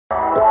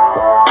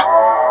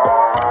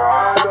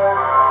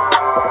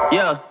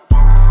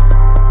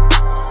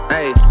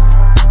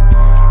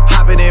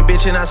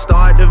bitch and I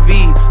start the V.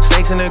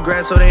 Snakes in the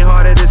grass so they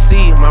harder to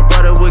see. My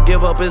brother would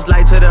give up his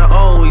life to the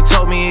O. He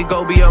told me he'd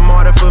go be a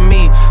martyr for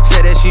me.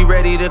 Said that she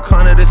ready to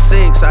corner the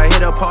 6. I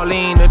hit up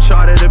Pauline to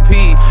charter the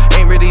P.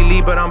 Ain't really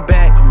leave but I'm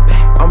back.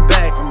 I'm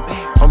back.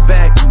 I'm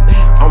back.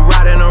 I'm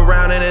riding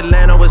around in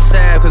Atlanta with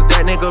Sav, cause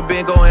that nigga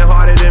been going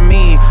harder than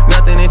me.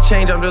 Nothing to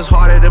change, I'm just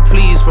harder to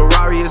please.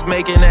 Ferrari is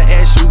making an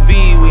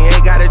SUV. We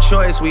ain't got a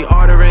choice, we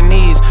ordering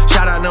these.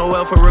 Shout out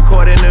Noel for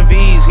recording the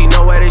V's. He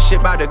know where this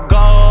shit about to go,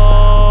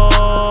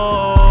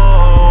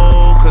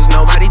 cause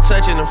nobody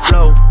touching the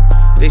flow.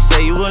 They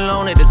say you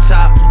alone at the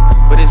top,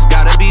 but it's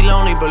gotta be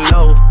lonely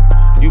below.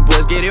 You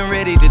boys getting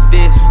ready to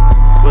diss,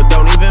 but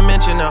don't even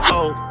mention the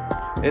O,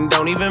 and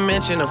don't even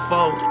mention the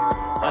foe.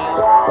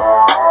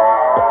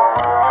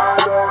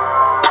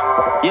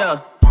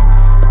 Yeah.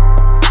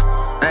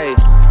 Hey.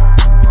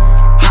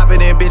 Hopping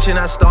in, bitch, and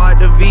I start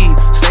the V.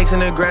 Snakes in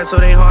the grass, so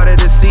they harder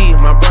to see.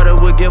 My brother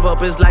would give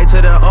up his life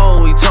to the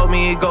O. He told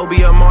me he'd go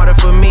be a martyr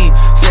for me.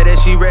 Said that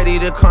she ready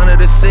to corner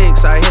the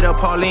 6. I hit up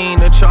Pauline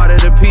to charter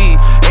the P.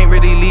 Ain't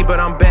really leave, but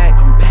I'm back.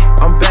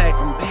 I'm back.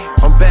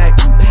 I'm back.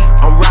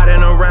 I'm riding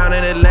around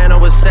in Atlanta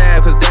with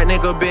Sav, cause that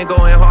nigga been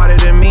going harder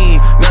than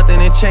me. Nothing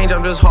to change,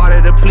 I'm just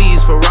harder to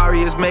please. Ferrari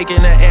is making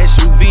an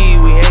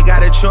SUV. We ain't got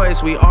a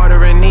choice, we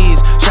ordering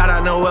these. Shout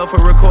out Noel for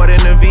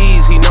recording the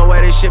V's. He know where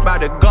this shit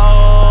about to go,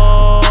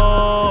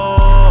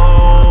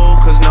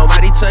 cause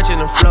nobody touching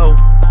the flow.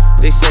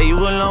 They say you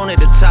alone at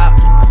the top,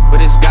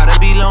 but it's gotta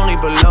be lonely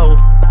below.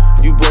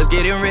 You boys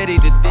getting ready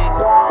to diss.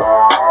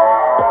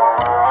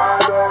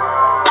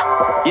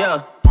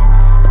 Yeah.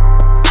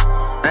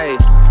 Hey.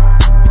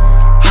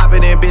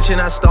 Hopping in, bitch, and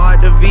I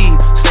start the V.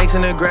 Snakes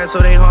in the grass, so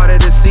they harder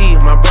to see.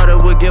 My brother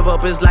would give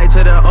up his life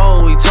to the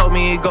O. He told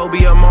me he'd go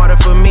be a martyr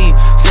for me.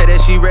 Said that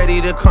she ready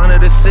to corner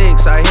the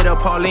 6. I hit up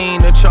Pauline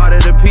to charter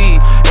the P.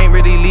 Ain't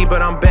really leave,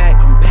 but I'm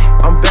back.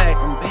 I'm back.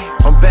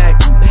 I'm back.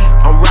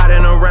 I'm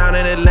riding around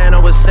in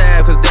Atlanta with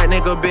Sav, cause that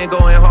nigga been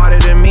going harder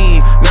than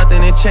me. Nothing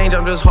to change,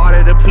 I'm just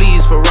harder to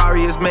please.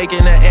 Ferrari is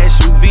making an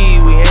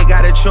SUV. We ain't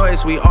got a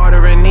choice, we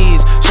ordering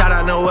these. Shout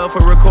out Noel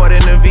for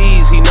recording the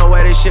V's. He know where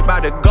this shit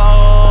about to go,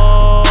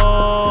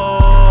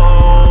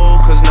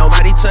 cause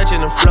nobody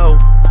touching the flow.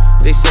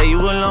 They say you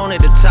alone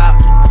at the top,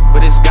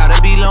 but it's gotta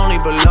be lonely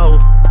below.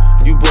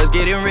 You boys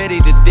getting ready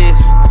to diss,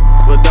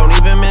 but don't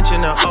even mention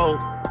the O.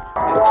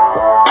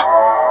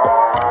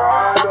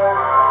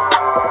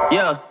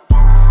 Yeah.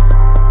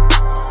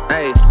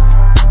 Hey.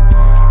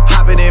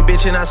 Hopping in,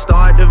 bitch, and I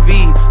start the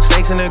V.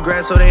 Snakes in the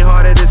grass, so they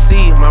harder to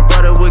see. My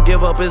brother would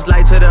give up his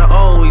life to the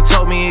O. He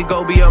told me he'd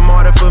go be a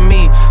martyr for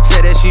me.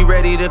 Said that she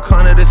ready to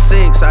corner the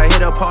 6. I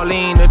hit up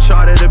Pauline to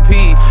charter the P.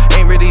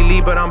 Ain't really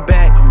leave, but I'm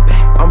back.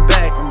 I'm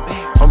back.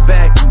 I'm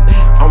back.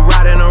 I'm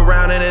riding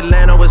around in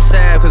Atlanta with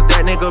Sav, cause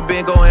that nigga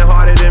been going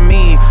harder than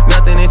me.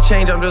 Nothing to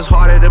change, I'm just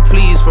harder to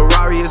please.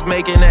 Ferrari is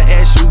making an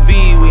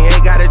SUV. We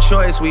ain't got a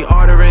choice, we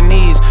ordering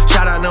these.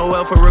 Shout out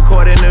Noel for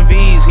recording the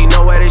V's. He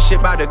know where this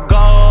shit about to go,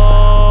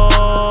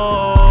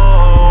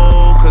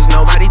 cause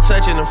nobody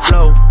touching the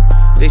flow.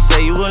 They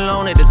say you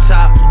alone at the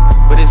top,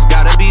 but it's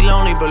gotta be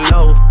lonely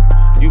below.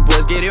 You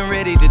boys getting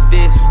ready to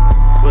diss,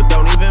 but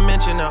don't even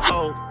mention the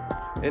O,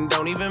 and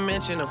don't even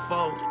mention the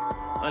foe,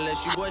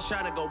 unless you boys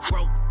trying to go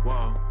broke.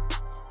 Whoa,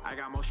 I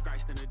got more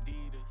strikes than a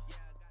D.